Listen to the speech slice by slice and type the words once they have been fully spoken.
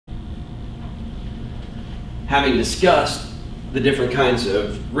having discussed the different kinds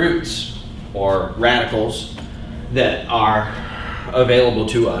of roots or radicals that are available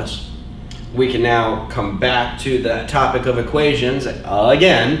to us, we can now come back to the topic of equations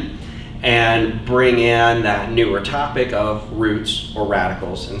again and bring in that newer topic of roots or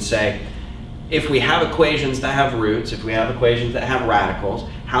radicals and say, if we have equations that have roots, if we have equations that have radicals,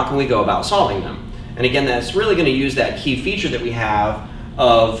 how can we go about solving them? And again, that's really going to use that key feature that we have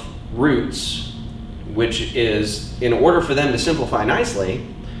of roots, which is, in order for them to simplify nicely,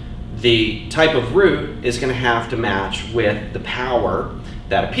 the type of root is going to have to match with the power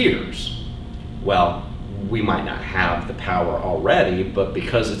that appears. Well, we might not have the power already, but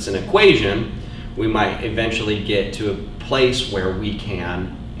because it's an equation, we might eventually get to a place where we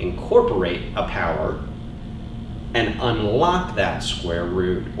can incorporate a power and unlock that square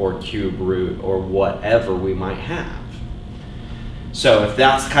root or cube root or whatever we might have. So if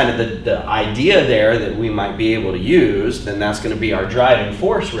that's kind of the idea there that we might be able to use, then that's going to be our driving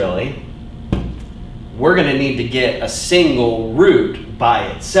force, really. We're going to need to get a single root by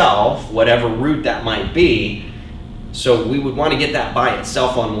itself, whatever root that might be. So we would want to get that by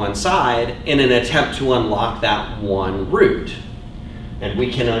itself on one side in an attempt to unlock that one root. And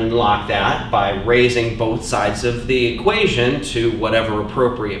we can unlock that by raising both sides of the equation to whatever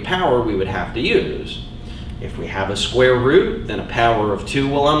appropriate power we would have to use. If we have a square root, then a power of 2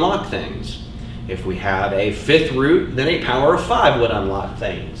 will unlock things. If we have a fifth root, then a power of 5 would unlock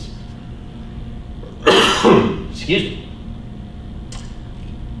things. Excuse me.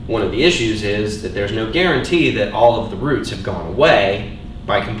 One of the issues is that there's no guarantee that all of the roots have gone away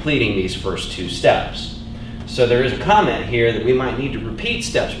by completing these first 2 steps. So there is a comment here that we might need to repeat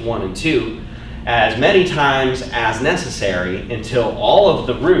steps 1 and 2 as many times as necessary until all of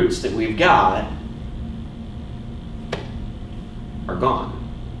the roots that we've got are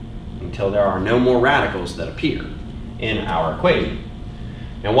gone, until there are no more radicals that appear in our equation.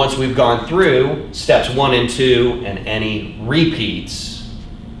 Now once we've gone through steps 1 and 2 and any repeats,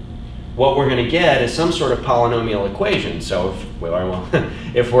 what we're going to get is some sort of polynomial equation. So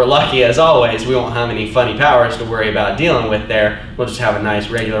if we're lucky, as always, we won't have any funny powers to worry about dealing with there. We'll just have a nice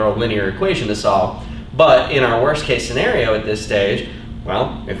regular old linear equation to solve. But in our worst case scenario at this stage,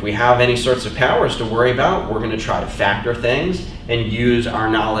 well, if we have any sorts of powers to worry about, we're going to try to factor things and use our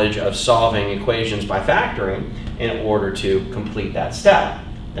knowledge of solving equations by factoring in order to complete that step.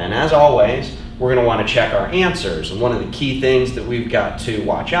 Then, as always, we're going to want to check our answers. And one of the key things that we've got to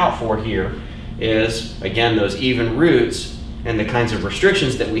watch out for here is, again, those even roots and the kinds of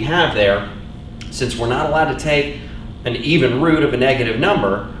restrictions that we have there. Since we're not allowed to take an even root of a negative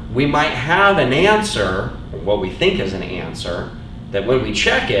number, we might have an answer, or what we think is an answer, that when we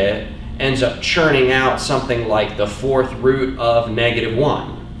check it, ends up churning out something like the fourth root of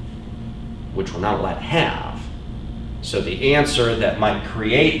 -1, which we're not allowed to have. So the answer that might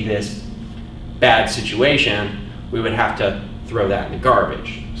create this bad situation, we would have to throw that in the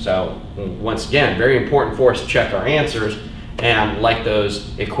garbage. So once again, very important for us to check our answers, and like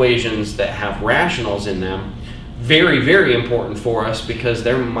those equations that have rationals in them, very, very important for us because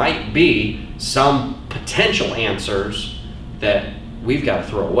there might be some potential answers that we've got to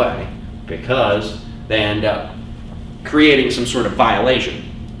throw away because they end up creating some sort of violation.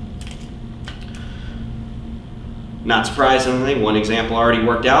 Not surprisingly, one example already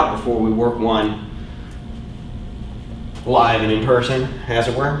worked out before we work one live and in person, as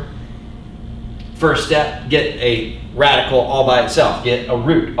it were. First step, get a radical all by itself, get a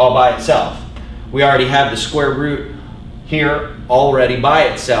root all by itself. We already have the square root here already by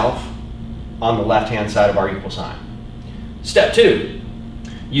itself on the left-hand side of our equal sign. Step 2,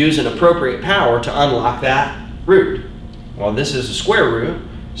 use an appropriate power to unlock that root. Well, this is a square root,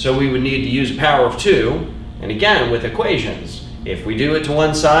 so we would need to use a power of 2. And again, with equations, if we do it to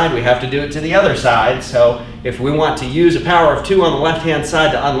one side, we have to do it to the other side. So if we want to use a power of 2 on the left-hand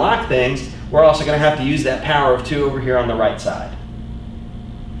side to unlock things, we're also going to have to use that power of 2 over here on the right side.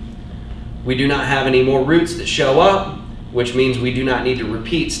 We do not have any more roots that show up, which means we do not need to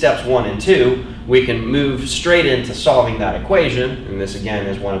repeat steps 1 and 2. We can move straight into solving that equation, and this again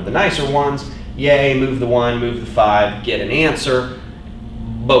is one of the nicer ones. Yay, move the 1, move the 5, get an answer.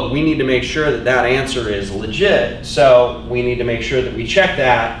 But we need to make sure that that answer is legit, so we need to make sure that we check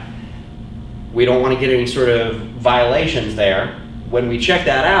that. We don't want to get any sort of violations there. When we check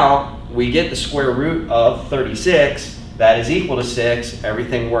that out, we get the square root of 36. That is equal to 6.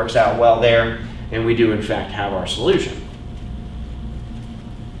 Everything works out well there, and we do in fact have our solution.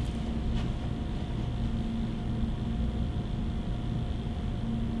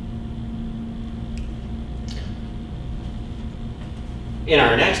 In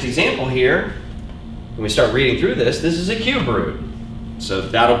our next example here, when we start reading through this is a cube root. So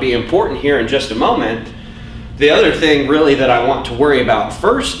that'll be important here in just a moment. The other thing really that I want to worry about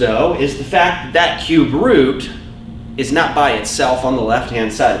first, though, is the fact that that cube root is not by itself on the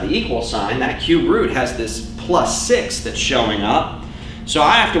left-hand side of the equal sign. That cube root has this +6 that's showing up. So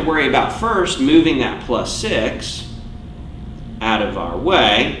I have to worry about first moving that +6 out of our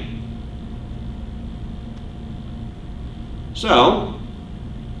way. So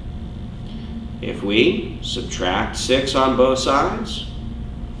if we subtract 6 on both sides,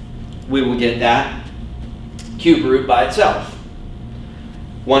 we will get that cube root by itself.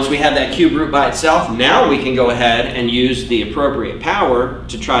 Once we have that cube root by itself, now we can go ahead and use the appropriate power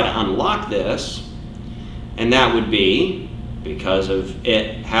to try to unlock this. And that would be, because of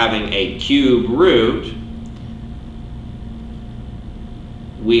it having a cube root,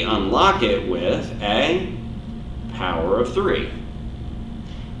 we unlock it with a power of 3.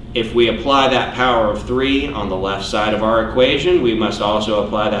 If we apply that power of 3 on the left side of our equation, we must also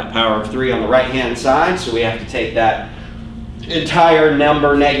apply that power of 3 on the right-hand side. So we have to take that entire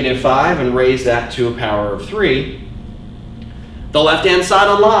number, -5, and raise that to a power of 3. The left-hand side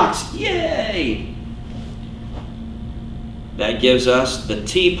unlocks. Yay! That gives us the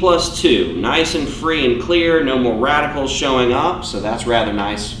t + 2. Nice and free and clear, no more radicals showing up, so that's rather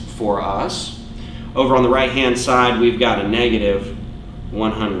nice for us. Over on the right-hand side, we've got a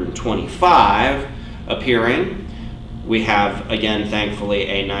 -125 appearing. We have, again, thankfully,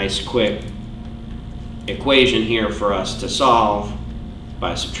 a nice quick equation here for us to solve.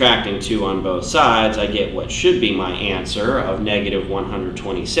 By subtracting 2 on both sides, I get what should be my answer of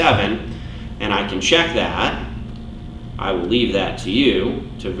 -127, and I can check that. I will leave that to you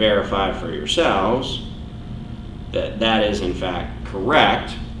to verify for yourselves that that is in fact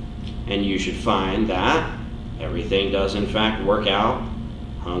correct, and you should find that everything does in fact work out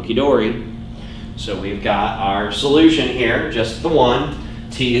hunky-dory. So we've got our solution here, just the one.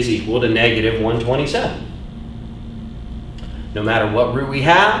 T is equal to -127. No matter what root we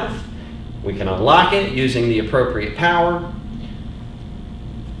have, we can unlock it using the appropriate power.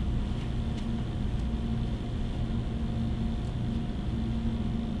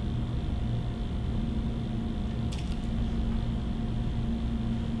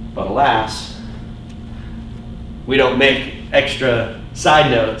 But alas, we don't make extra side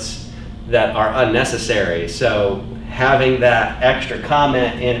notes that are unnecessary. So having that extra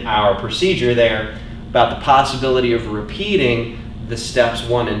comment in our procedure there about the possibility of repeating the steps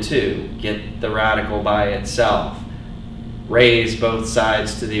 1 and 2, get the radical by itself, raise both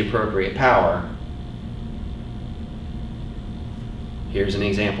sides to the appropriate power. Here's an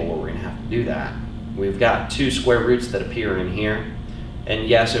example where we're going to have to do that. We've got 2 square roots that appear in here. And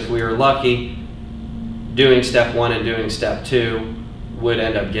yes, if we were lucky, doing step 1 and doing step 2 would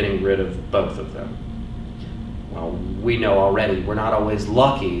end up getting rid of both of them. Well, we know already we're not always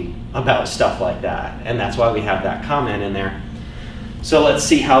lucky about stuff like that, and that's why we have that comment in there. So let's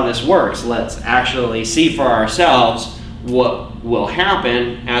see how this works. Let's actually see for ourselves what will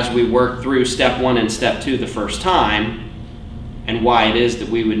happen as we work through step 1 and step 2 the first time, and why it is that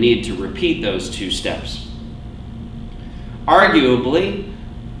we would need to repeat those 2 steps. Arguably,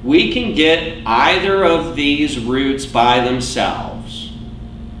 we can get either of these roots by themselves.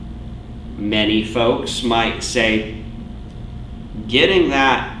 Many folks might say getting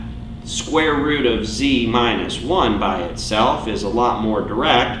that square root of z minus 1 by itself is a lot more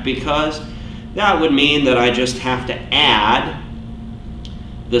direct, because that would mean that I just have to add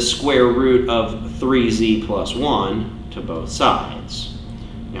the square root of 3z plus 1 to both sides.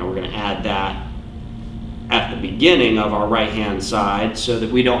 Now we're going to add that at the beginning of our right-hand side so that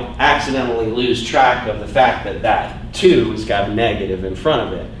we don't accidentally lose track of the fact that that 2 has got a negative in front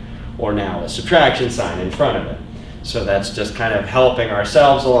of it, or now a subtraction sign in front of it. So that's just kind of helping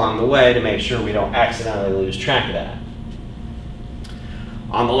ourselves along the way to make sure we don't accidentally lose track of that.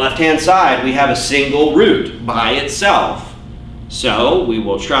 On the left-hand side, we have a single root by itself. So we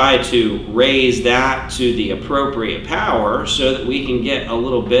will try to raise that to the appropriate power so that we can get a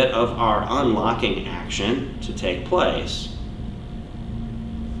little bit of our unlocking action to take place.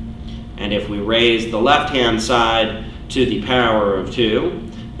 And if we raise the left-hand side to the power of 2,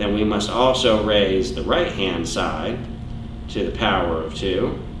 then we must also raise the right-hand side to the power of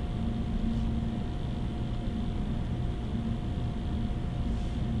 2.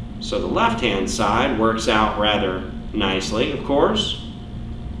 So the left-hand side works out rather nicely, of course.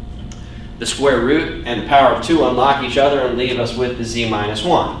 The square root and the power of 2 unlock each other and leave us with the z minus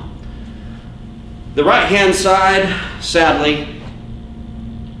 1. The right-hand side, sadly,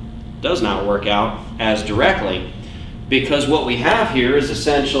 does not work out as directly, because what we have here is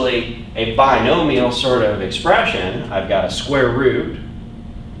essentially a binomial sort of expression. I've got a square root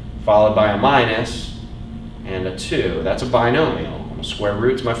followed by a minus and a 2. That's a binomial. The square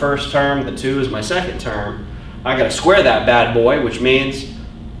root's my first term, the 2 is my second term. I got to square that bad boy, which means,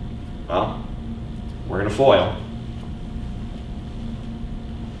 well, we're going to FOIL.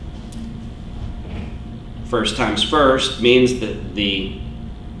 First times first means that the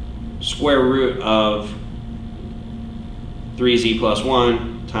square root of 3z plus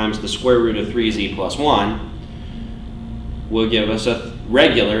 1 times the square root of 3z plus 1 will give us a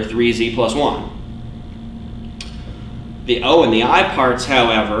regular 3z plus 1. The O and the I parts,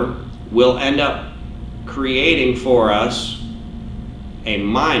 however, will end up creating for us a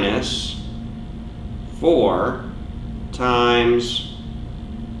minus 4 times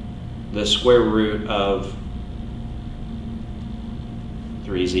the square root of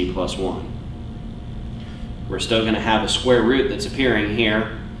 3z plus 1. We're still going to have a square root that's appearing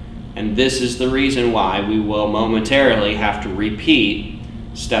here, and this is the reason why we will momentarily have to repeat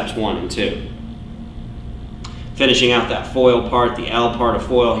steps 1 and 2. Finishing out that FOIL part, the L part of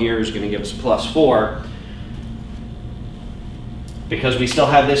FOIL here is going to give us a plus 4. Because we still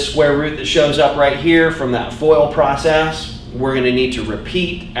have this square root that shows up right here from that FOIL process, we're going to need to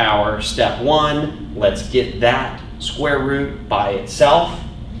repeat our step 1. Let's get that square root by itself.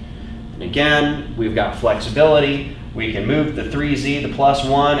 And again, we've got flexibility. We can move the 3z, the plus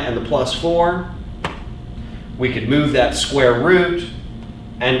 1, and the plus 4. We could move that square root,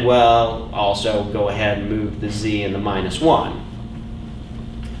 and we'll also go ahead and move the z and the minus 1.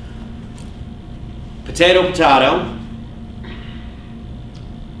 Potato, potato.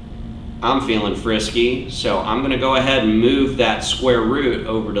 I'm feeling frisky, so I'm going to go ahead and move that square root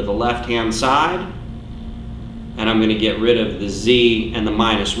over to the left-hand side. And I'm going to get rid of the z and the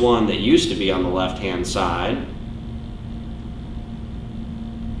minus 1 that used to be on the left-hand side.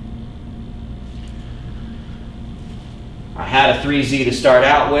 I had a 3z to start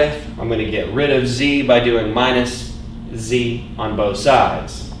out with. I'm going to get rid of z by doing minus z on both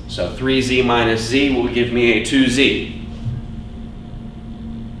sides. So 3z minus z will give me a 2z.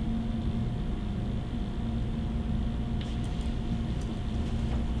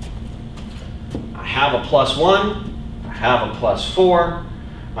 I have a plus 1, I have a plus 4.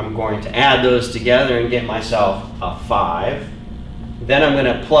 I'm going to add those together and get myself a 5. Then I'm going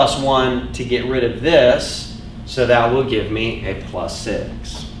to plus 1 to get rid of this. So that will give me a plus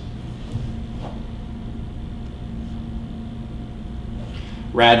 6.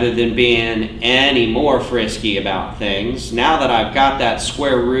 Rather than being any more frisky about things, now that I've got that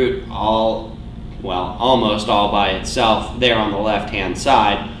square root almost all by itself there on the left-hand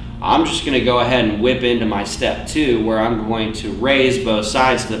side, I'm just going to go ahead and whip into my step 2 where I'm going to raise both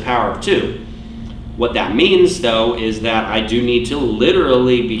sides to the power of 2. What that means, though, is that I do need to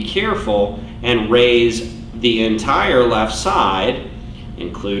literally be careful and raise the entire left side,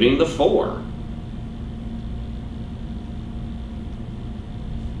 including the 4.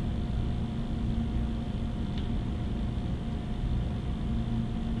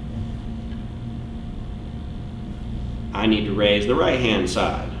 I need to raise the right-hand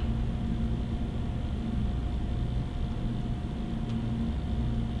side.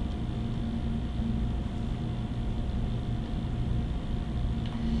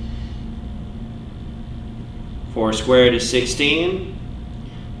 Four squared is 16.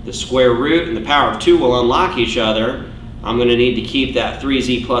 The square root and the power of 2 will unlock each other. I'm going to need to keep that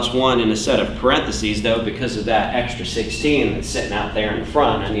 3z plus 1 in a set of parentheses, though, because of that extra 16 that's sitting out there in the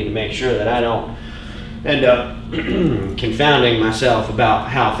front. I need to make sure that I don't end up confounding myself about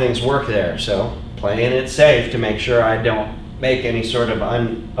how things work there. So playing it safe to make sure I don't make any sort of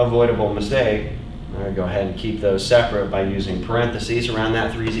unavoidable mistake, I'm going to go ahead and keep those separate by using parentheses around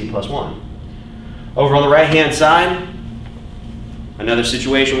that 3z plus 1. Over on the right-hand side, another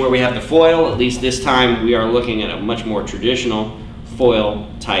situation where we have the FOIL. At least this time we are looking at a much more traditional FOIL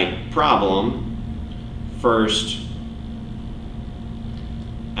type problem. First,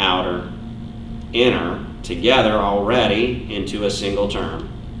 outer, inner, together already into a single term.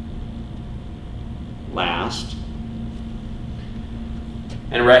 Last.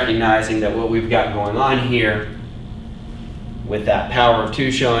 And recognizing that what we've got going on here with that power of 2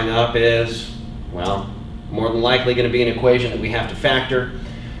 showing up is, well, more than likely going to be an equation that we have to factor.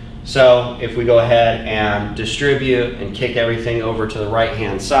 So if we go ahead and distribute and kick everything over to the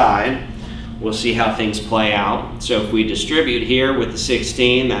right-hand side, we'll see how things play out. So if we distribute here with the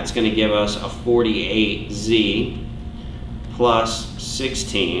 16, that's going to give us a 48z plus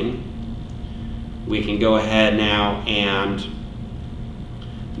 16. We can go ahead now and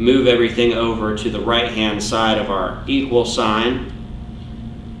move everything over to the right-hand side of our equal sign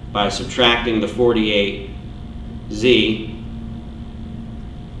by subtracting the 48z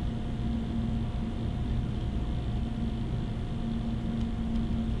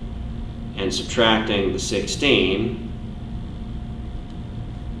and subtracting the 16,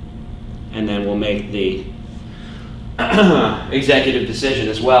 and then we'll make the executive decision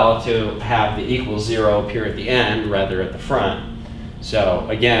as well to have the equal 0 appear at the end rather at the front. So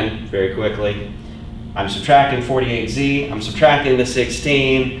again, very quickly, I'm subtracting 48z, I'm subtracting the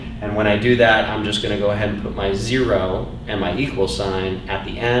 16, and when I do that, I'm just going to go ahead and put my 0 and my equal sign at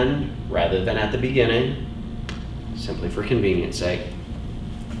the end rather than at the beginning, simply for convenience sake.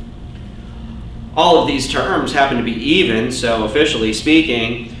 All of these terms happen to be even, so officially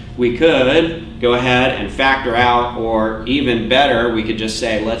speaking, we could go ahead and factor out, or even better, we could just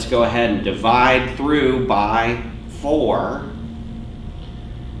say, let's go ahead and divide through by 4,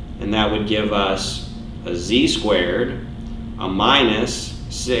 and that would give us a z squared, a minus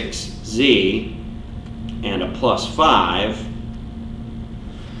 6z, and a plus 5.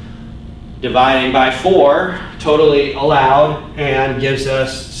 Dividing by 4, totally allowed, and gives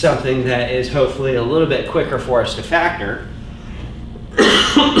us something that is hopefully a little bit quicker for us to factor.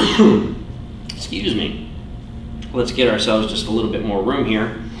 Excuse me. Let's get ourselves just a little bit more room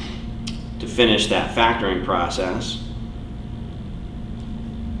here to finish that factoring process.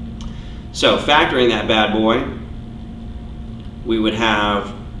 So factoring that bad boy, we would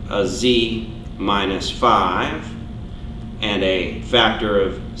have a z minus 5 and a factor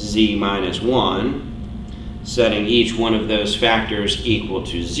of z minus 1, setting each one of those factors equal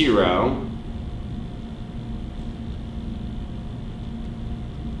to 0.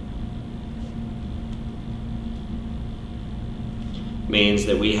 Means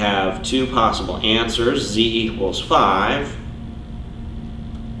that we have two possible answers, z equals 5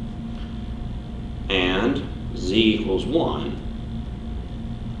 and z equals 1.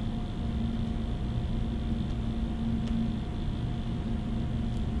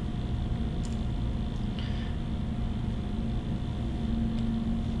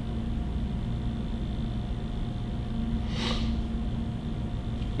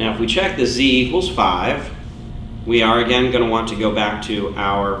 Now if we check the z equals 5, we are again going to want to go back to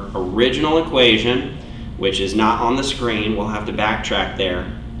our original equation, which is not on the screen. We'll have to backtrack there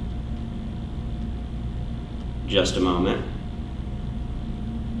just a moment.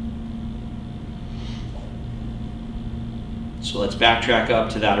 So let's backtrack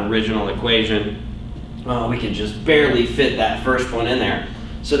up to that original equation. We can just barely fit that first one in there.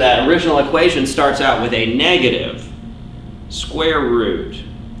 So that original equation starts out with a negative square root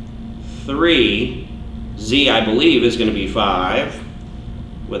 3, z I believe is going to be 5,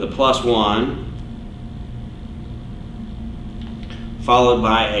 with a plus 1, followed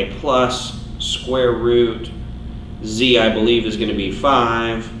by a plus square root z I believe is going to be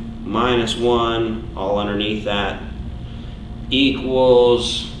 5, minus 1, all underneath that,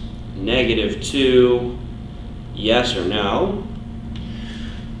 equals negative 2, yes or no.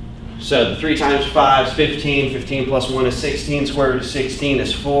 So the 3 times 5 is 15, 15 plus 1 is 16, square root of 16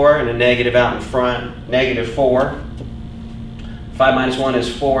 is 4, and a negative out in front, negative 4. 5 minus 1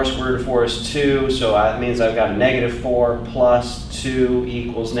 is 4, square root of 4 is 2, so that means I've got a negative 4 plus 2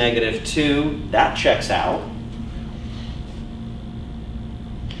 equals negative 2. That checks out.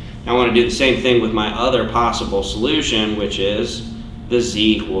 I want to do the same thing with my other possible solution, which is the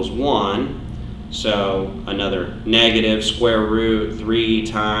z equals 1. So another negative square root 3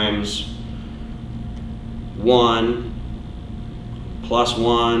 times 1 plus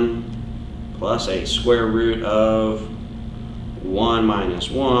 1 plus a square root of 1 minus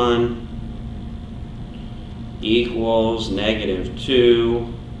 1 equals negative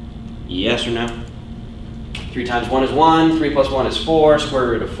 2. Yes or no? 3 times 1 is 1, 3 plus 1 is 4, square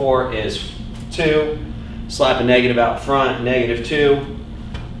root of 4 is 2. Slap a negative out front, negative 2.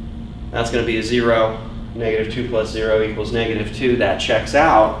 That's going to be a 0. Negative 2 plus 0 equals negative 2. That checks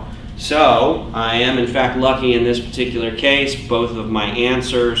out. So I am in fact lucky in this particular case. Both of my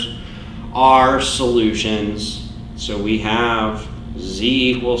answers are solutions. So we have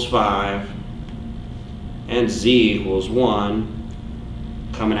z equals 5 and z equals 1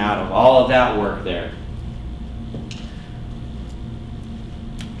 coming out of all of that work there.